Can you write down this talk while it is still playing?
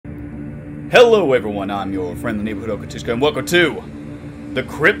Hello everyone, I'm your friend the neighborhood Oka Tushka, and welcome to the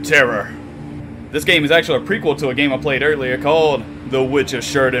Crypt Terror. This game is actually a prequel to a game I played earlier called The Witch of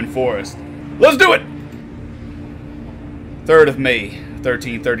Sheridan Forest. Let's do it! 3rd of May,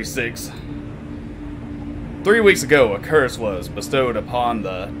 1336. 3 weeks ago, a curse was bestowed upon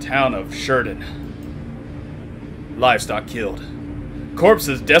the town of Sheridan. Livestock killed.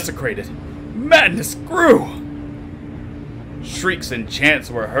 Corpses desecrated. Madness grew! Shrieks and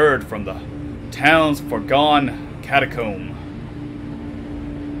chants were heard from the town's foregone catacomb.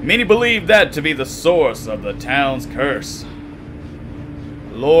 Many believed that to be the source of the town's curse.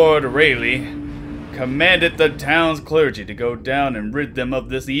 Lord Rayleigh commanded the town's clergy to go down and rid them of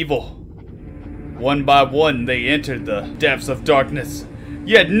this evil. One by one they entered the depths of darkness,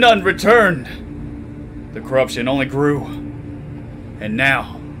 yet none returned. The corruption only grew. And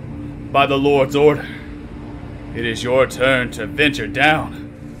now, by the Lord's order, it is your turn to venture down.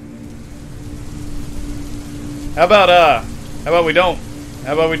 How about we don't?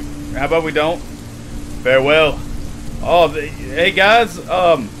 How about we don't? Farewell. Oh, hey guys,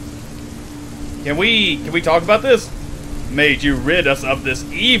 can we talk about this? Made you rid us of this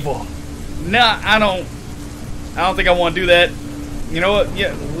evil. Nah, I don't think I want to do that. You know what?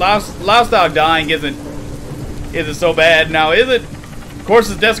 Yeah, livestock dying isn't so bad now, is it? Of course,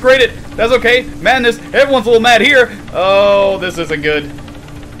 it's desecrated. That's okay. Madness. Everyone's a little mad here. Oh, this isn't good.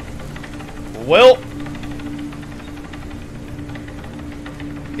 Well,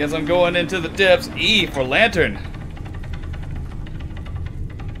 guess I'm going into the depths. E for lantern.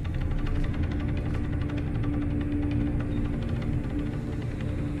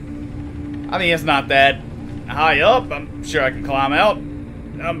 I mean, it's not that high up. I'm sure I can climb out.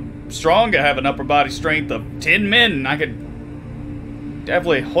 I'm strong. I have an upper body strength of 10 men. I could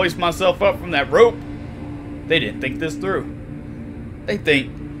definitely hoist myself up from that rope. They didn't think this through. They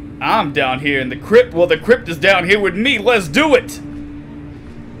think I'm down here in the crypt. Well, the crypt is down here with me. Let's do it.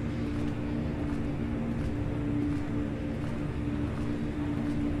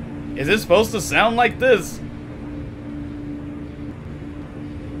 Is it supposed to sound like this?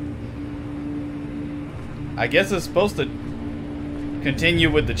 I guess it's supposed to continue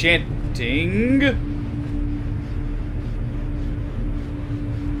with the chanting.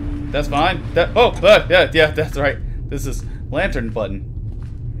 That's fine. Yeah, that's right. This is lantern button.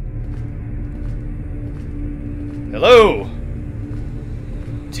 Hello,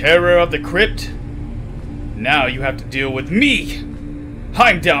 terror of the crypt. Now you have to deal with me.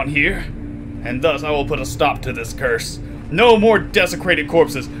 I'm down here, and thus I will put a stop to this curse. No more desecrated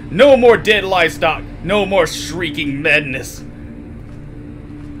corpses, no more dead livestock, no more shrieking madness.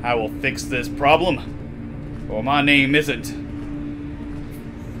 I will fix this problem, for my name isn't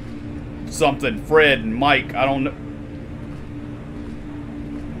something Fred and Mike, I don't know.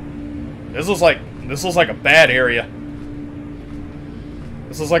 This looks like a bad area.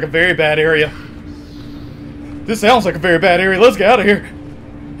 This looks like a very bad area. This sounds like a very bad area. Let's get out of here.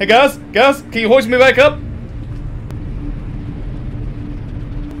 Hey guys, can you hoist me back up?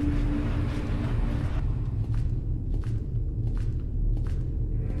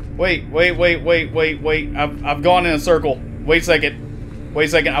 Wait. I've gone in a circle. Wait a second.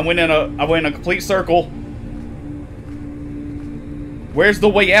 I went in a complete circle. Where's the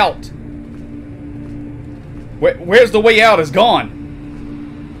way out? Where's the way out? It's gone.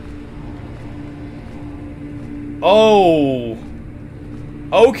 Oh.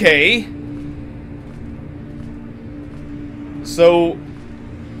 Okay. So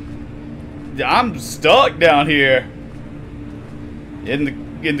I'm stuck down here in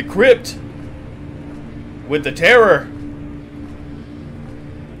the crypt with the terror.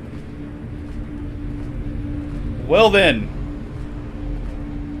 Well then,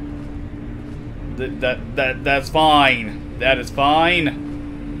 that's fine. That is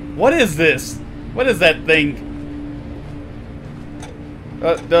fine. What is this? What is that thing?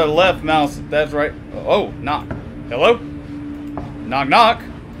 The left mouse. That's right. Oh, knock. Hello? Knock, knock.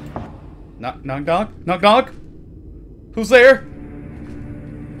 Knock, knock, knock. Knock, knock. Who's there?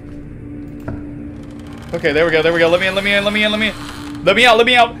 Okay, there we go. Let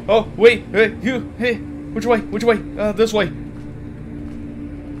me out. Oh, wait. Hey. Which way? This way.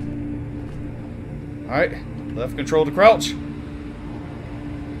 Alright. Left control to crouch.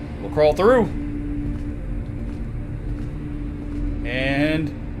 We'll crawl through. And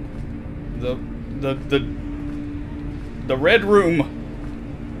the red room.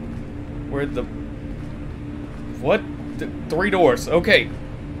 Where the what? 3 doors. Okay.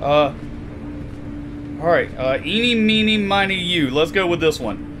 Alright, eeny, meeny, miny, you. Let's go with this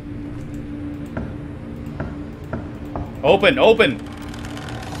one. Open, open!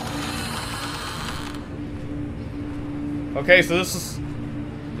 Okay, so this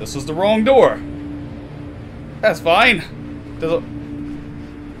is the wrong door. That's fine.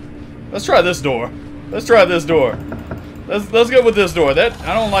 Let's try this door. Let's try this door. Let's go with this door. I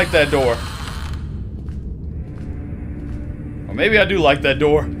don't like that door. Or maybe I do like that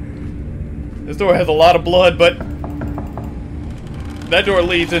door. This door has a lot of blood, but that door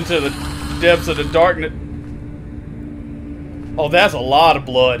leads into the depths of the darkness. Oh, that's a lot of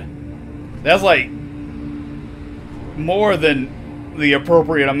blood. That's like more than the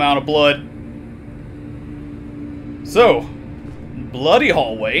appropriate amount of blood. So, bloody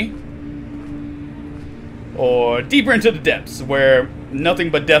hallway. Or deeper into the depths, where nothing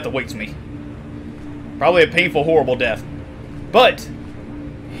but death awaits me. Probably a painful, horrible death. But,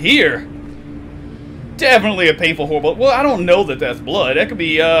 here, definitely a painful, horrible... Well, I don't know that that's blood. That could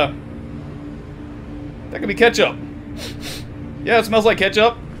be, ketchup. Yeah, it smells like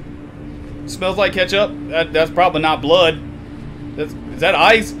ketchup. It smells like ketchup. That's probably not blood. Is that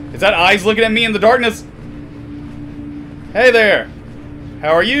eyes? Is that eyes looking at me in the darkness? Hey there.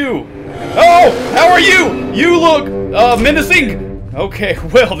 How are you? Oh! How are you? You look, menacing. Okay,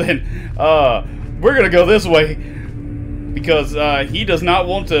 well then, we're gonna go this way. Because, he does not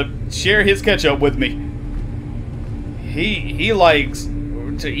want to share his ketchup with me. He likes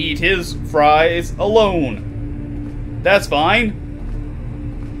to eat his fries alone. That's fine.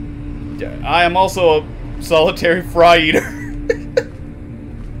 I am also a solitary fry eater.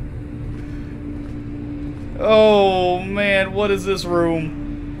 Oh, man, what is this room?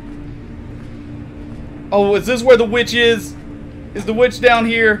 Oh, is this where the witch is? Is the witch down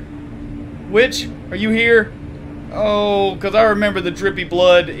here? Witch, are you here? Oh, because I remember the drippy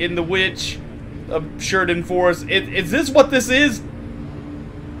blood in the witch of Sheridan Forest. Is this what this is?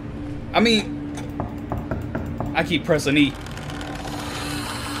 I mean, I keep pressing E.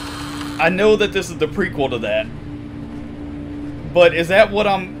 I know that this is the prequel to that. But is that what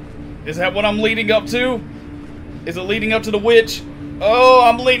I'm leading up to? Is it leading up to the witch? Oh,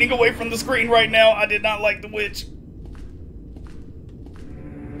 I'm leaning away from the screen right now. I did not like the witch.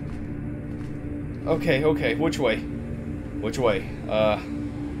 Okay, which way? Which way?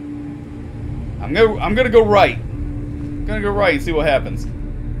 I'm gonna go right. I'm gonna go right and see what happens.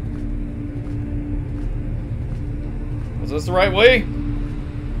 Was this the right way?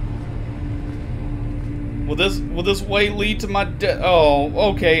 Will this way lead to my death?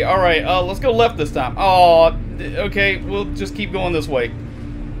 Oh, okay, alright, let's go left this time. Oh, okay, we'll just keep going this way.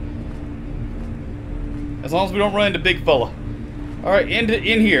 As long as we don't run into big fella. Alright,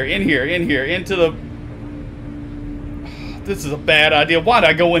 in here, into the... This is a bad idea. Why'd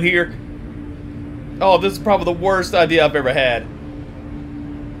I go in here? Oh, this is probably the worst idea I've ever had.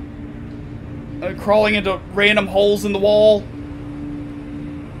 Crawling into random holes in the wall.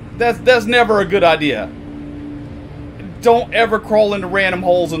 That's never a good idea. Don't ever crawl into random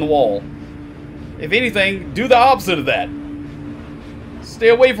holes in the wall. If anything, do the opposite of that. Stay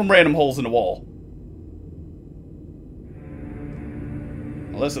away from random holes in the wall.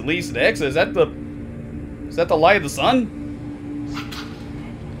 Unless it leads to the exit. Is that the light of the sun?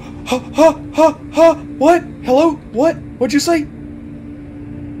 What? Hello? What? What'd you say?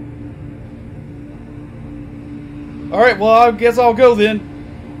 Alright, well, I guess I'll go then.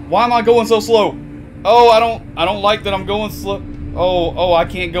 Why am I going so slow? Oh, I don't like that I'm going slow. Oh, I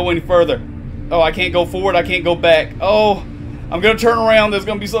can't go any further. Oh, I can't go forward, I can't go back. Oh, I'm gonna turn around. There's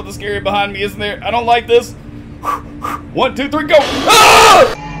gonna be something scary behind me, isn't there? I don't like this. 1, 2, 3, go!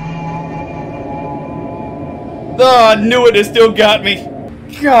 Ah! Oh, I knew it still got me.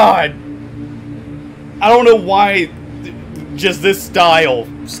 God. I don't know why just this style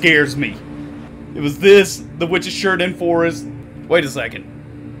scares me. It was this, the Witch's Sheridan Forest. Wait a second.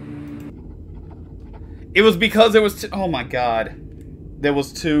 It was because there was oh my god. There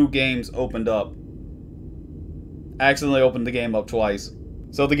was 2 games opened up. I accidentally opened the game up twice.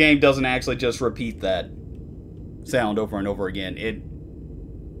 So the game doesn't actually just repeat that sound over and over again.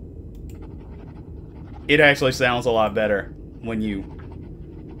 It actually sounds a lot better when you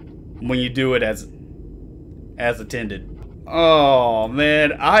do it as intended. Oh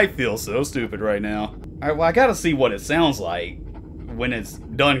man, I feel so stupid right now. Alright, well I gotta see what it sounds like when it's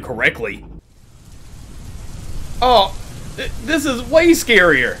done correctly. Oh, this is way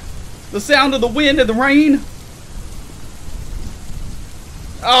scarier. The sound of the wind and the rain.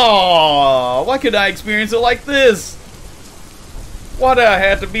 Oh, why could I experience it like this? Why did I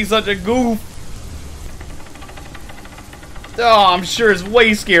have to be such a goof? Oh, I'm sure it's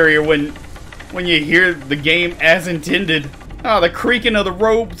way scarier when you hear the game as intended. Oh, the creaking of the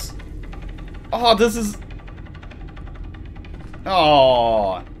ropes. Oh, this is...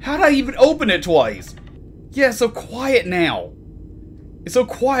 Oh, how'd I even open it twice? Yeah, it's so quiet now. It's so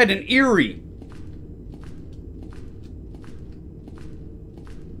quiet and eerie.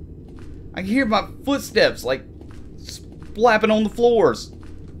 I can hear my footsteps, like, splapping on the floors.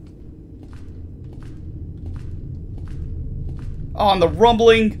 Oh, and the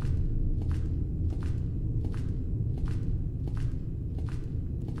rumbling.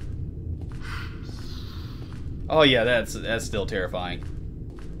 Oh yeah, that's still terrifying.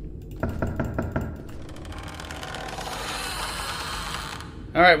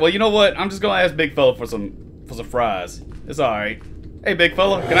 All right, well, you know what? I'm just gonna ask Big Fella for some fries. It's all right. Hey, Big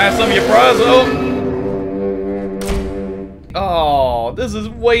Fella, can I have some of your fries? Oh, this is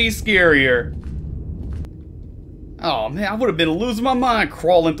way scarier. Oh man, I would have been losing my mind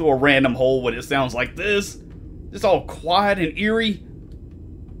crawling through a random hole when it sounds like this. Just all quiet and eerie,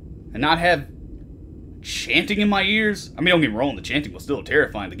 and not have chanting in my ears. I mean, don't get me wrong, the chanting was still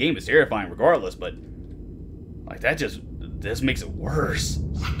terrifying. The game is terrifying regardless, but like this makes it worse.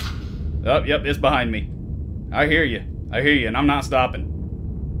 Oh, yep, it's behind me. I hear you, and I'm not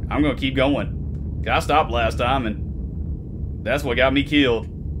stopping. I'm gonna keep going. I stopped last time, and that's what got me killed.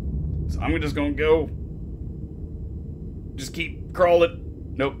 So I'm just gonna go. Just keep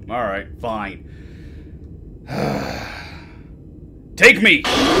crawling. Nope. All right, fine. Take me.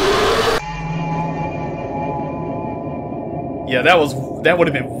 Yeah, that would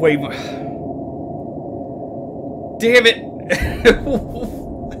have been way more. Damn it!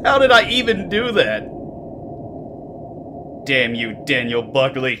 How did I even do that? Damn you, Daniel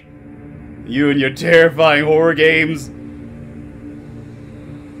Buckley. You and your terrifying horror games.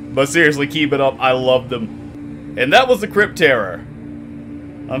 But seriously, keep it up. I love them. And that was the Crypt Terror.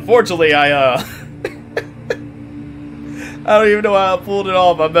 Unfortunately, I don't even know how I pulled it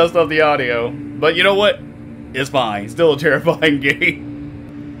off. I messed up the audio. But you know what? It's fine. Still a terrifying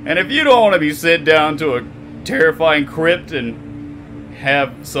game. And if you don't want to be sent down to a terrifying crypt and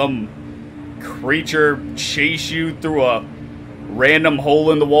have some creature chase you through a random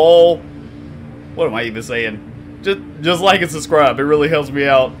hole in the wall, what am I even saying? Just like and subscribe. It really helps me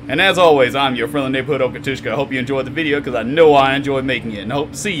out. And as always, I'm your friendly neighborhood Oka Tushka. I hope you enjoyed the video because I know I enjoyed making it. And I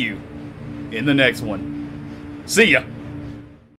hope to see you in the next one. See ya!